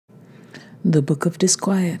The Book of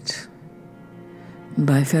Disquiet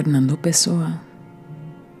by Fernando Pessoa.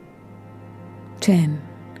 10.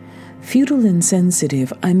 Futile and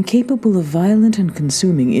sensitive, I'm capable of violent and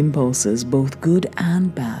consuming impulses, both good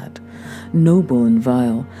and bad, noble and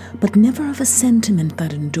vile, but never of a sentiment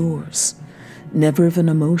that endures, never of an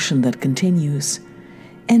emotion that continues,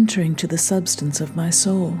 entering to the substance of my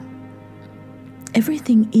soul.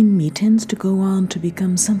 Everything in me tends to go on to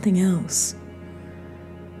become something else.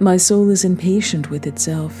 My soul is impatient with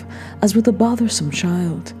itself, as with a bothersome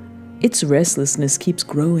child. Its restlessness keeps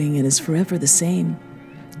growing and is forever the same.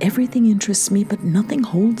 Everything interests me, but nothing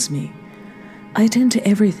holds me. I attend to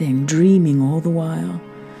everything, dreaming all the while.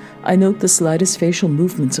 I note the slightest facial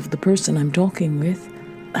movements of the person I'm talking with.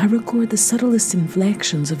 I record the subtlest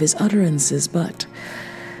inflections of his utterances, but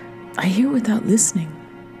I hear without listening.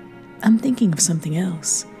 I'm thinking of something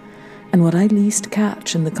else. And what I least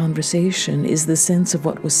catch in the conversation is the sense of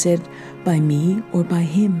what was said by me or by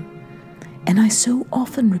him. And I so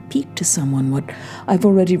often repeat to someone what I've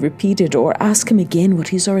already repeated or ask him again what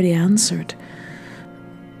he's already answered.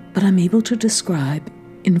 But I'm able to describe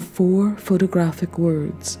in 4 photographic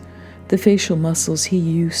words the facial muscles he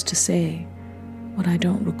used to say what I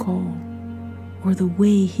don't recall, or the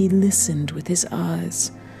way he listened with his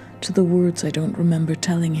eyes to the words I don't remember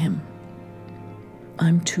telling him.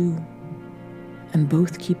 I'm 2. And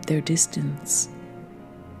both keep their distance,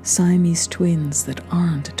 Siamese twins that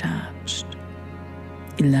aren't attached.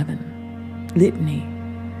 11. Litany.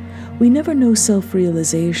 We never know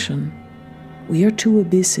self-realization. We are 2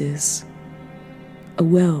 abysses, a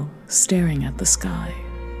well staring at the sky.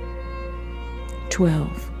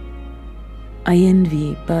 12. I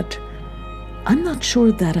envy, but I'm not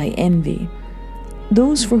sure that I envy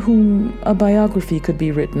those for whom a biography could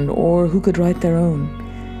be written or who could write their own.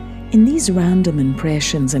 In these random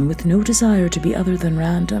impressions, and with no desire to be other than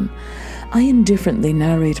random, I indifferently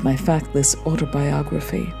narrate my factless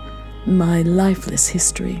autobiography, my lifeless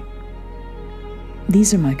history.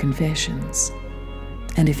 These are my confessions,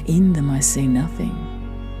 and if in them I say nothing,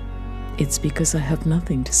 it's because I have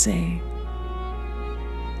nothing to say.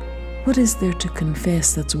 What is there to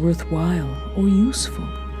confess that's worthwhile or useful?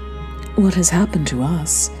 What has happened to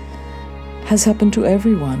us has happened to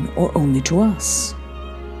everyone, or only to us.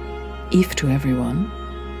 If to everyone,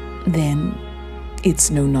 then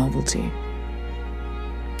it's no novelty.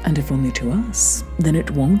 And if only to us, then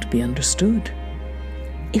it won't be understood.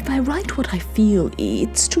 If I write what I feel,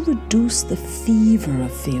 it's to reduce the fever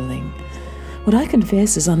of feeling. What I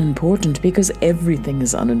confess is unimportant because everything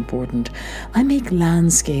is unimportant. I make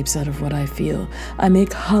landscapes out of what I feel. I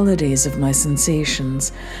make holidays of my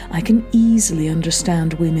sensations. I can easily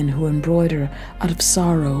understand women who embroider out of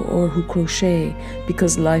sorrow or who crochet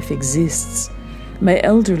because life exists. My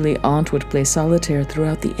elderly aunt would play solitaire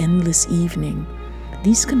throughout the endless evening.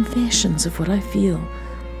 These confessions of what I feel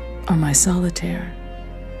are my solitaire.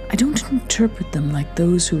 I don't interpret them like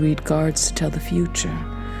those who read cards to tell the future.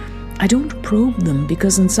 I don't probe them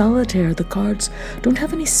because in solitaire the cards don't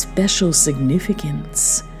have any special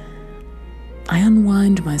significance. I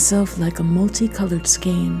unwind myself like a multicolored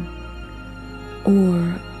skein,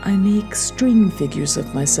 or I make string figures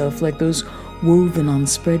of myself like those woven on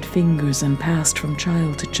spread fingers and passed from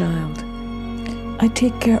child to child. I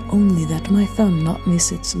take care only that my thumb not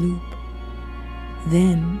miss its loop.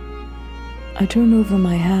 Then I turn over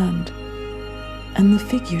my hand and the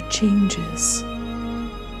figure changes.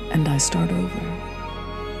 And I start over.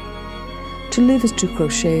 To live is to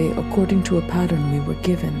crochet according to a pattern we were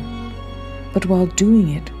given. But while doing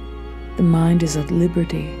it, the mind is at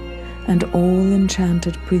liberty, and all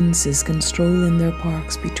enchanted princes can stroll in their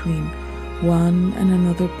parks between one and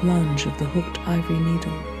another plunge of the hooked ivory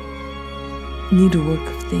needle. Needlework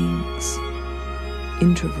of things,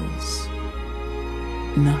 intervals,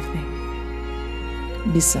 nothing.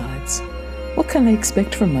 Besides, what can I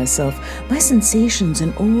expect from myself? My sensations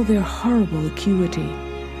in all their horrible acuity,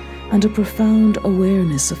 and a profound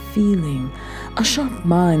awareness of feeling, a sharp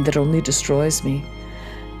mind that only destroys me,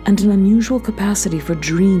 and an unusual capacity for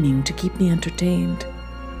dreaming to keep me entertained,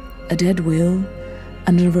 a dead will,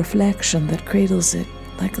 and a reflection that cradles it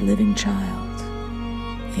like a living child.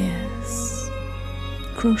 Yes,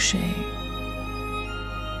 crochet.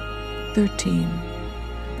 13.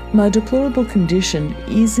 My deplorable condition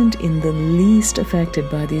isn't in the least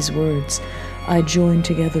affected by these words I join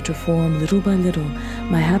together to form, little by little,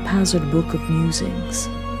 my haphazard book of musings.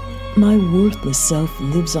 My worthless self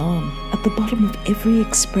lives on, at the bottom of every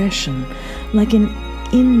expression, like an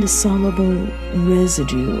indissoluble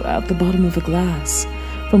residue at the bottom of a glass,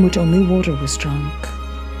 from which only water was drunk.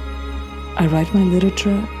 I write my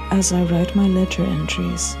literature as I write my ledger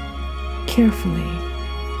entries. carefully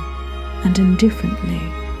and indifferently,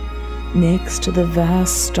 next to the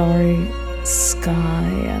vast starry sky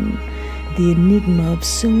and the enigma of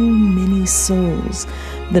so many souls,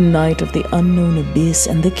 the night of the unknown abyss,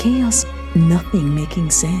 and the chaos, nothing making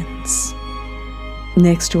sense.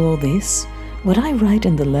 Next to all this, what I write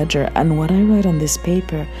in the ledger and what I write on this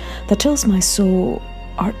paper that tells my soul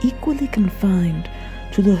are equally confined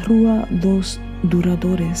to the Rua dos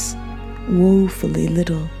Duradores, woefully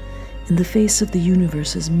little in the face of the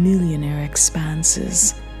universe's millionaire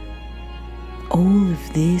expanses. All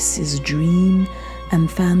of this is dream and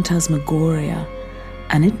phantasmagoria,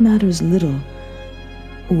 and it matters little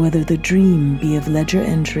whether the dream be of ledger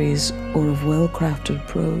entries or of well-crafted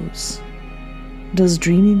prose. Does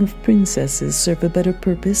dreaming of princesses serve a better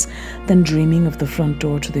purpose than dreaming of the front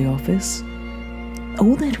door to the office?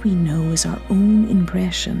 All that we know is our own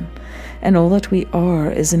impression, and all that we are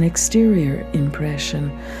is an exterior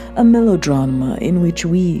impression, a melodrama in which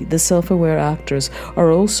we, the self-aware actors,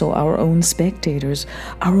 are also our own spectators,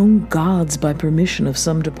 our own gods by permission of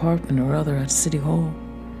some department or other at City Hall.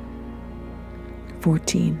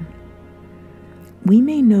 14. We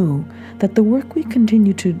may know that the work we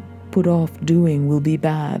continue to put off doing will be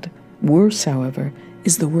bad. Worse, however,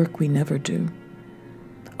 is the work we never do.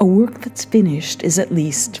 A work that's finished is at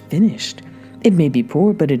least finished. It may be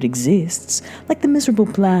poor, but it exists, like the miserable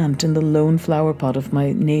plant in the lone flower pot of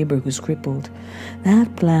my neighbor who's crippled.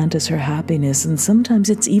 That plant is her happiness, and sometimes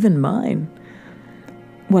it's even mine.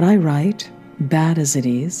 What I write, bad as it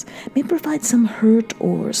is, may provide some hurt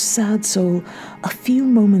or sad soul a few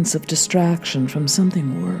moments of distraction from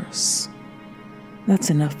something worse. That's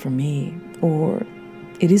enough for me, or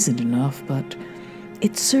it isn't enough, but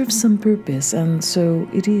it serves some purpose, and so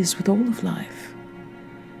it is with all of life.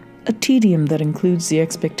 A tedium that includes the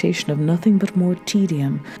expectation of nothing but more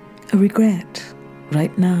tedium, a regret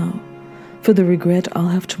right now for the regret I'll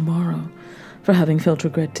have tomorrow, for having felt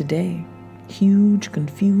regret today. Huge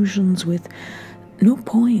confusions with no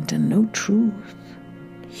point and no truth.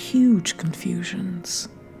 Huge confusions.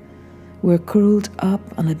 We're curled up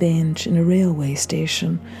on a bench in a railway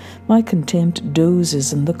station. My contempt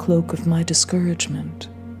dozes in the cloak of my discouragement.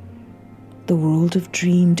 The world of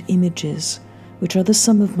dreamed images, which are the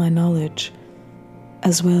sum of my knowledge,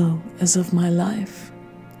 as well as of my life.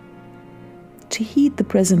 To heed the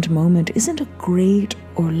present moment isn't a great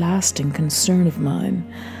or lasting concern of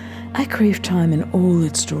mine. I crave time in all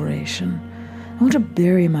its duration. I want to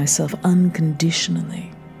bury myself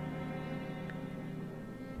unconditionally.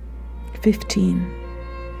 15.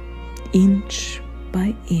 Inch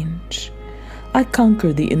by inch, I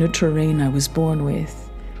conquer the inner terrain I was born with.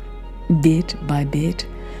 Bit by bit,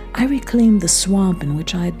 I reclaimed the swamp in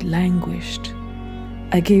which I'd languished.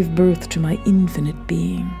 I gave birth to my infinite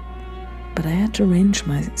being, but I had to wrench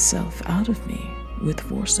myself out of me with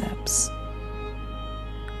forceps.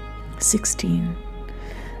 16.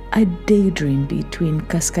 I daydreamed between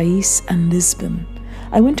Cascais and Lisbon.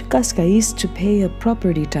 I went to Cascais to pay a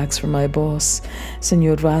property tax for my boss,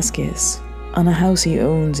 Senor Vasquez, on a house he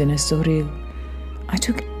owns in Estoril. I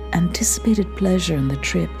took anticipated pleasure in the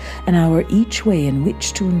trip, an hour each way in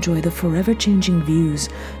which to enjoy the forever-changing views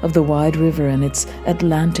of the wide river and its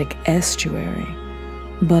Atlantic estuary.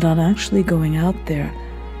 But on actually going out there,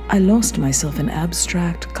 I lost myself in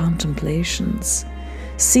abstract contemplations,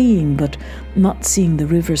 seeing but not seeing the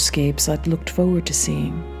riverscapes I'd looked forward to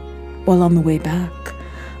seeing. While on the way back,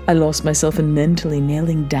 I lost myself in mentally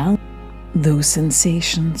nailing down those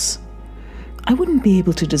sensations. I wouldn't be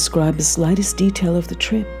able to describe the slightest detail of the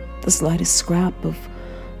trip, the slightest scrap of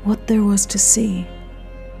what there was to see.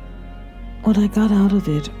 What I got out of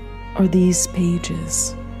it are these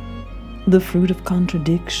pages, the fruit of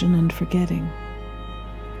contradiction and forgetting.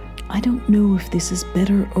 I don't know if this is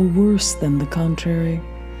better or worse than the contrary,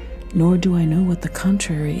 nor do I know what the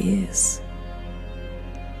contrary is.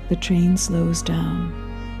 The train slows down.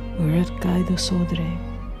 We're at Cais do Sodré.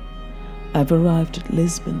 I've arrived at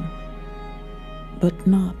Lisbon, but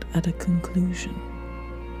not at a conclusion.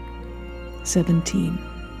 17.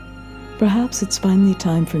 Perhaps it's finally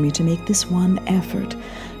time for me to make this one effort,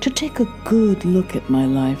 to take a good look at my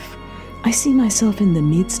life. I see myself in the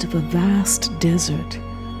midst of a vast desert.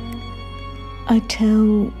 I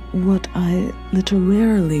tell what I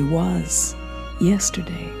literarily was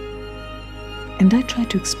yesterday, and I try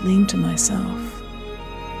to explain to myself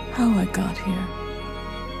how I got here.